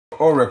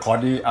all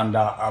recorded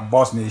under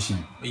Boss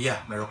Nation. Yeah,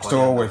 me recording.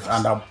 Still with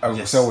under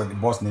still with the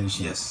Boss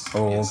Nation. Yes.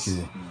 Oh, yes.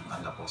 okay.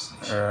 Under Boss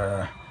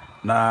Nation.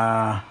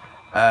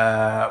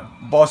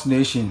 Boss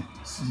Nation.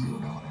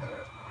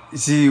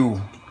 See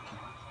you.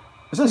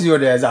 So see you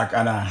there, Zack,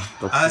 and I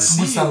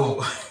see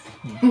you.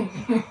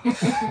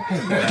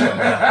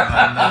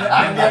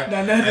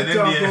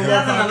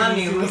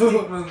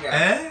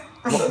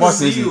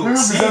 Boss Nation.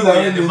 See you.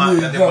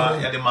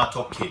 The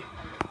top K.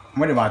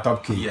 What am I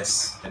top K?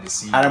 Yes, and the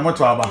see. And I'm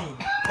to Aba.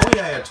 Oh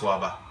yeah, to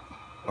Aba.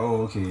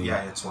 Oh okay.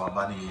 Yeah, to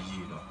Aba ni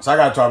you know. So I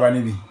got to Aba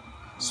nibi.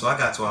 So I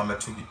got to Aba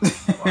to be.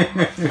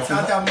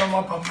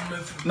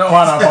 No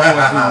one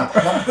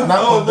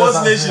no,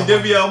 Boss Nation,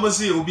 they be almost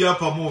say Obi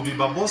Apamo,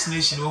 but Boss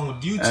Nation won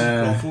due to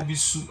prophobia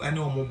su and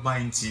no more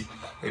bindy.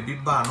 A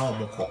big bar no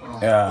more.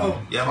 Yeah.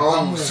 Yeah.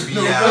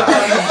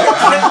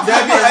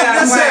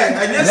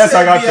 Yes,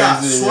 I got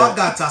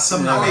Swagata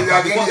some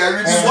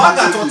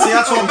Swagata or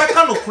theatre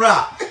Becano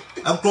cra.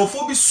 And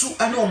prophobia su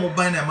and no more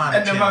bind a man.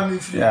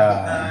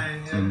 Yeah.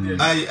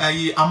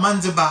 I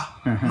Amandeba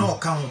no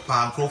count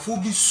pan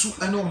prophobia su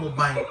and no more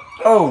bind.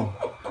 Oh,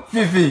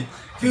 Fifi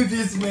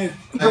is made.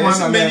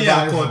 Many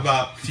are called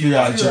about few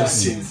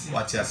adjustments.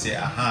 What you say,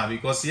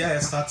 because yeah, I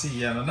started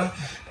here, no,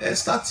 I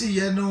started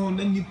here, no,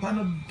 then you pan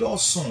a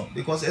Dawson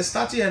because I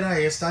started here,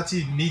 I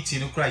started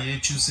meeting, cry, you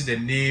choose the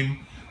name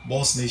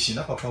Boss Nation.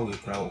 That papa will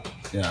crowd.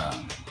 Yeah,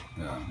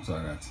 so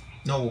that.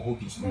 No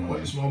hobby.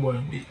 Small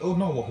boy. Oh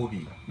no,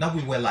 hobby. Now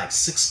we were like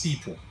 6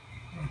 people.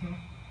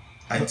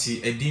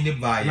 Auntie Edine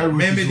by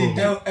remember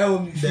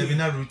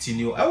the routine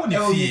you I want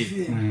to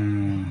feel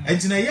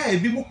and na ya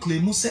ebi mo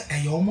claim say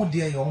e your mo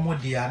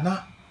dia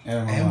na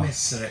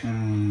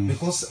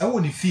because I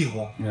want to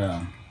feel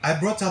I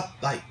brought up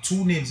like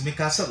 2 names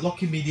Nkansah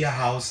Lucky Media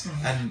House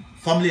and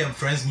Family and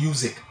Friends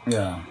Music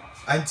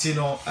and you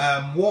know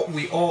what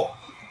we all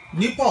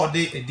nipa or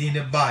dey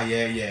Edine by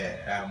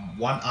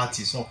one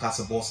artist no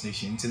Nkansah Boss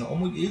Nation you know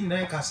omo e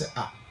na ka say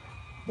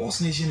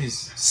Boss Nation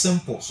is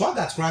simple. So I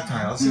got crack.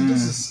 I said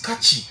this is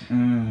catchy.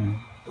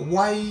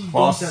 Why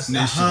Boss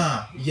Nation?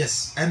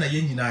 Yes, and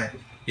I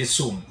is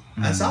soon.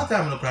 And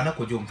sometimes no plan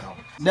ko jom town.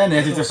 Then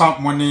it is a fat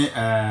money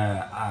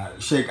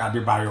Sheikh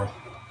Adebayor.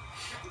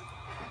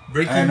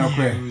 Breaking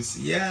news.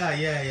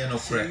 Yeah, no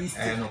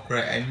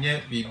crack. And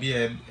yet be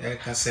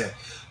kase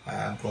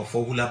for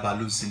hula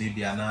balloons in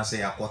India and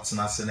say I got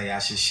na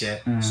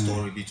share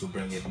story be to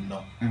bring it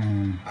no.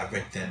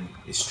 Everything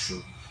is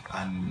true.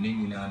 And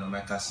Nina no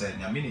make us say,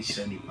 Yamini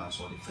Shani pass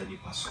or the Freddy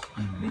pass.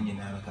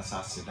 Nina make us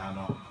sit down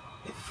a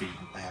free.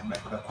 I am a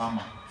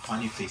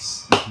funny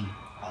face.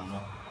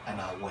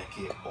 And I work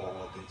here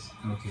all this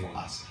for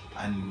us.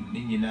 And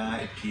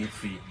Nina appear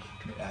free.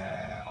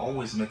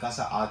 Always make us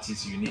an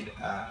artist. You need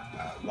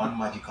one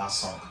magical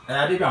song.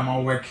 I think I'm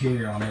all work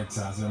here on it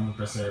as a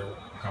person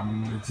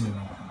community,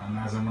 and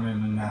as a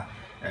man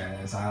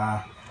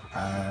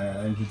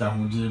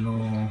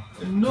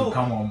no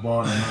come on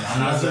board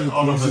and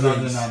all of a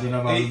sudden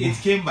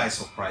it came by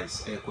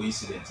surprise, a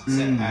coincidence.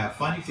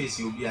 Funny face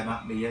you'll be an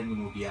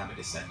will be a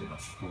descendant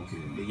of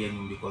the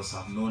young because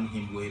I've known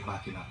him way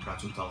back in Accra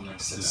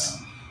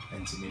 2006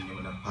 and to me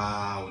when a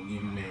power or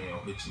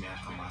which me I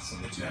come as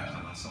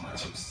so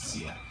much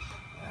see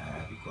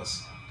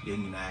because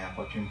young I are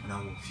watching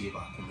now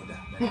fever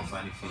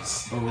funny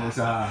face.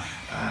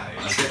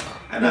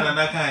 And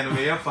another kind of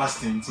way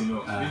fasting, you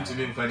know, to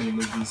be funny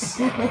movies.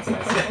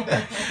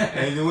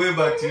 And the way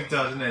back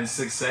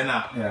 2006,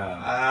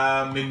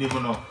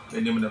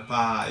 minimum the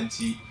power and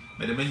tea,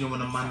 but the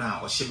minimum manner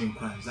or shipping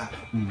crimes. I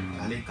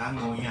like I'm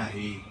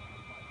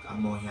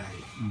more here.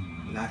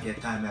 Like a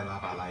time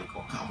ever like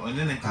or come and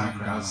then I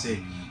can't say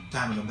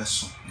time in the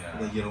best.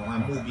 The year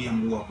one movie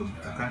and move up with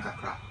a crank a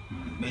crap.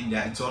 Mean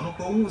that so no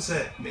who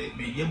said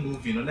maybe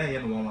movie no day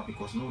and one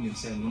because no one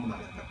said no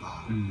matter the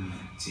power.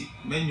 See,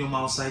 men your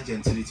outside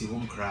gentility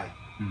won't cry.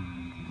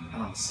 And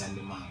I'm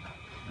sending man.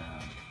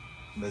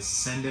 But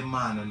send a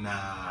man and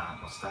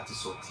started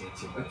so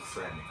my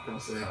friend.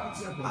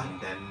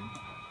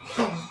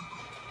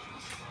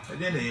 And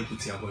then they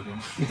put your body.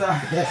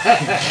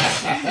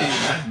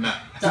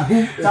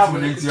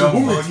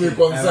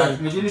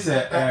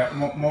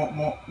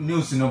 More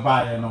news no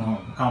buy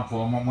no come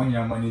for more money.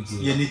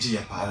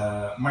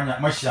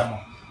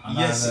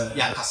 Yes,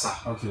 Nkansah.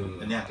 Okay.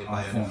 And they have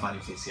a funny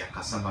face,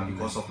 Nkansah, but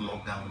because of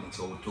lockdown it's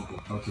all Togo.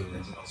 Okay.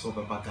 And so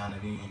back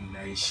in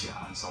Asia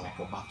and so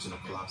on back to the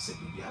clubs and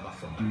the other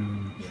from.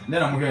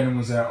 Then I'm going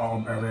to say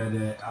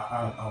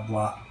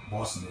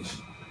Boss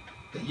Nation.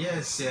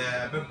 Yes,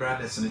 my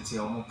brothers and it's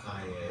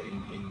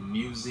in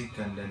music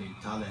and then in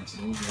talent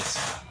and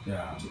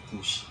to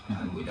push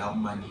and without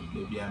money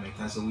maybe I make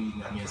us we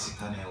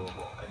Mexican and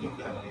you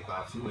can make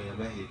a few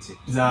ever hit it.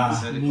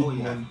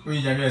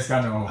 We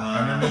Mexican I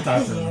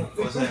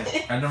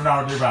don't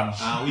know the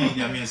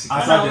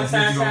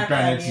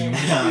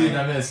we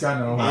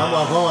Mexican.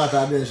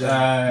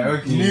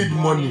 Need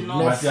money,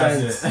 not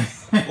friends.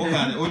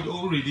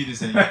 Already the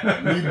same.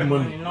 Need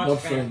money, not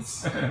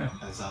friends.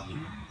 Exactly.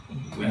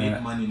 We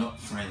need money, not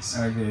friends.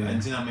 Okay.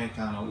 And in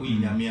America, we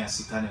in America,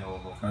 Sikane or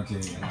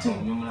okay. So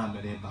you man be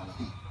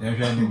I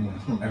bet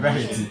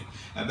it.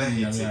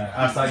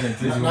 After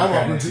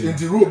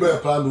the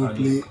Robert Pan will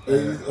play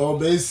or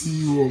be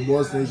CEO or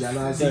boss nation.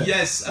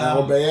 Yes,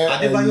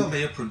 Adebayor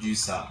be a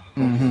producer.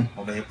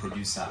 Or be a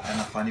producer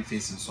and a funny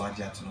face in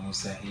Swaja to know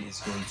say he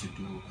is going to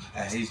do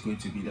he is going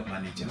to be the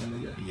manager.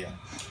 Yeah.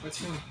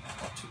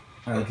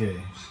 Okay.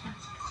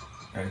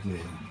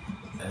 Okay.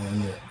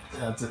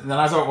 Then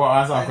I saw what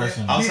answer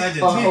question. Outside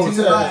the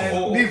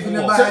beef in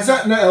the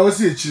bag. No, I was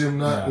say chim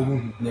na.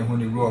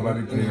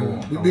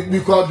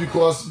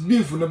 Because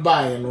beef in the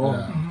bag, you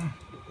know.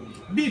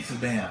 Beef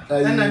there.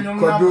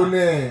 Nkansah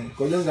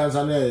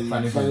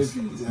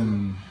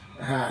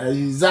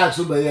Zack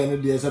so by any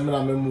day, some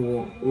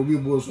memo will be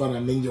both one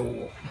and ninja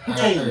war.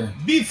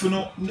 Beef,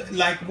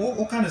 like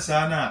what kind of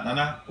sana?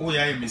 Nana, oh,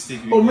 yeah, mistake.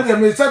 Oh, me, the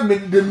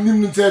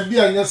minimum be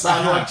and yes,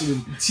 I'm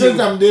watching. Since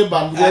I'm there,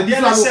 but I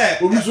get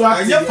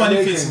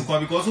funny face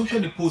because we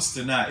the post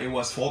now, it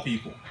was 4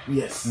 people.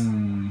 Yes.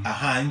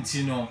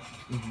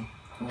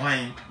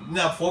 Why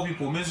now 4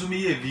 people, me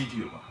a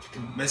video.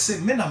 Me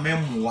say, me na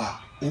memoir.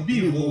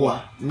 Obi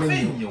boa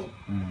menyo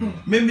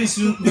me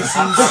misu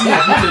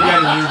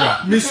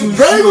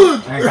very good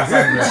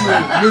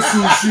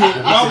misu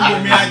wa wo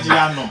me agi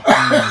ano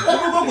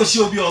obi go shi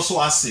obi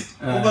also acid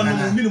oba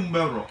no minimum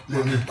bero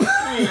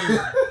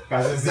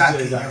Zack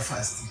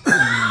fast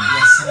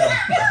yes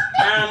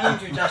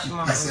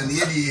sir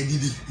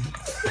yedi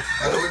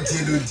I don't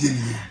tell you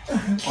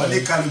only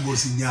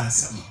calibos in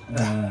yasam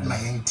my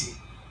ente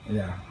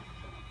yeah.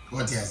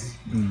 What is it?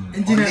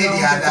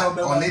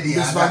 Only the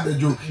other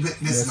joke.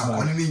 This is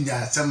not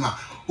ninja. Sama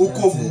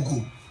Oko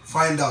Google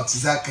find out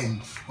Zack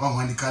and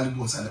one the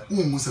calibos and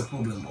almost a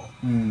problem.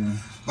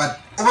 But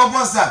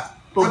over Zack.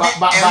 But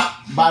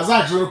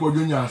Zack is not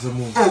doing your answer.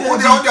 Oh,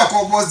 they are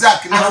called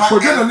Zack. I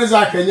forget on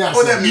Zack and yes.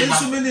 Oh, they mean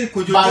so many.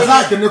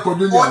 Zack and Nico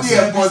doing your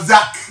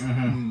Zack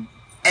and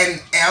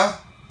L.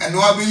 And no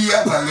be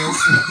here, but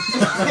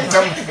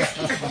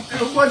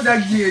what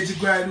that gear to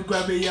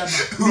grab a yam?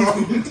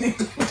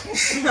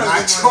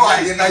 I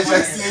tried and I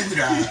just said,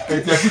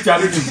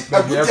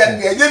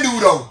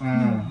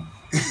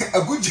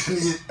 a good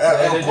journey.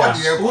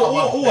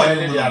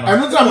 I'm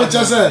not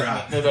just said,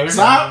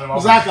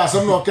 Zack,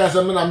 some more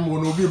Cassaman and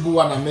Mono be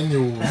one a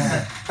menu.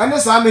 And the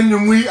son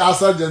in we are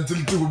sergeant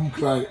till 2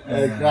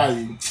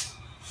 crying.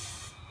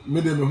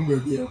 Middle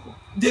vehicle.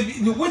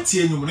 Debi no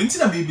wetie enyum no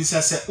ntina be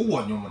bisa se wo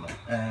onyum no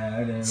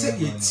se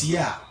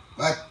etia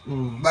but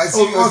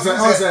see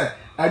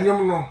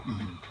enyum no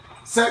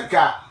se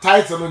ka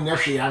title no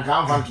nyehwe anka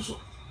amfa to so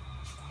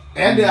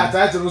e dey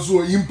title no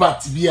so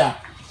impact bia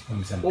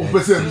o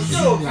pese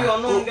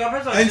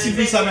anti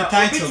visa me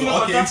title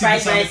okay anti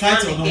visa me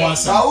title no one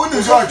say who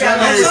knows what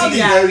journalist in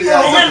area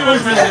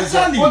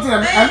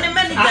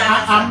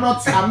I'm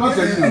not a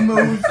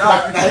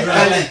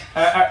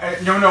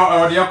you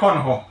know the icon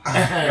ho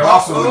you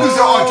also who knows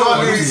what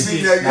journalist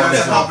in area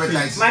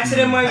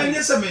maximum and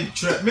yes me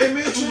tell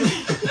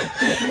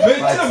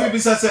me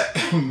bisa say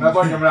na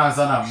bon nyamra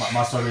answer na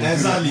ma sorry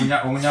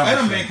onya I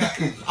don't make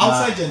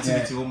outside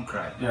gentility home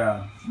cry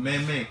yeah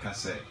me ka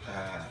say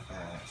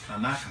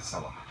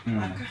Nkansah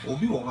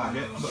obi wo ha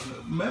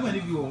mema ni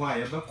bi wo ha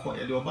ye be ko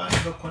ye de oba ni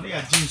be ko na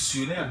ya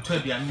jinsu na ya to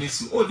bia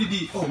nesi oh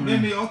didi oh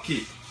me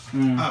okay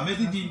me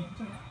didi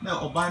na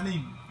oba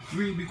ni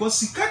free because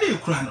sika dey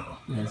kura no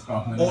yes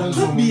oh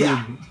to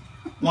bia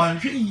one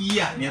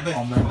year never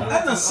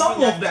and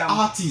some of the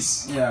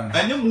artists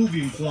and you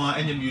moving for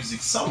and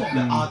music some of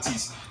the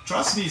artists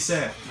trust me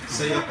say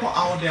you put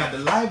out there the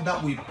life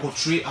that we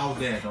portray out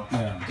there no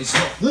it's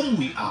not whom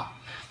we are.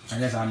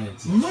 Yes, I mean.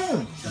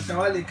 No.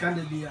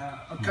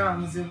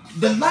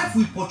 The life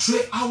we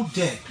portray out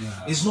there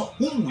is not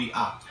whom we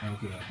are.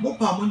 Okay.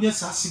 Mopa money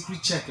sa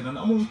secret check and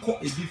I'm call a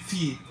big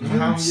fee.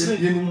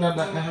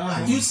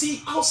 You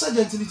see, outside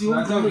gentility, oh,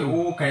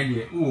 kind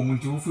of, oh,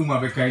 Muntu, film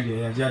of a kind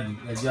of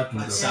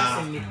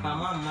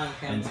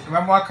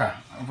Mamaka.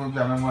 And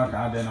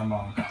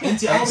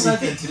outside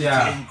gentility,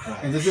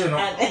 and they say, no,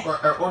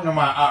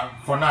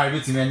 for now,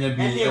 everything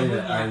be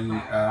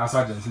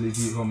outside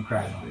gentility home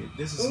cry.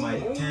 This is my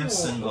 10th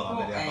single.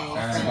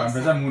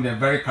 I'm the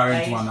very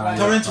current one.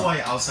 Current one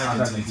outside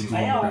gentility.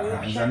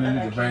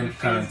 The very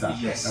current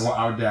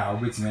out there, I'll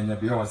wait in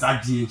be or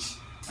Zack DH.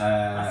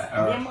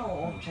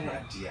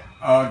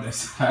 Oh,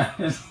 this.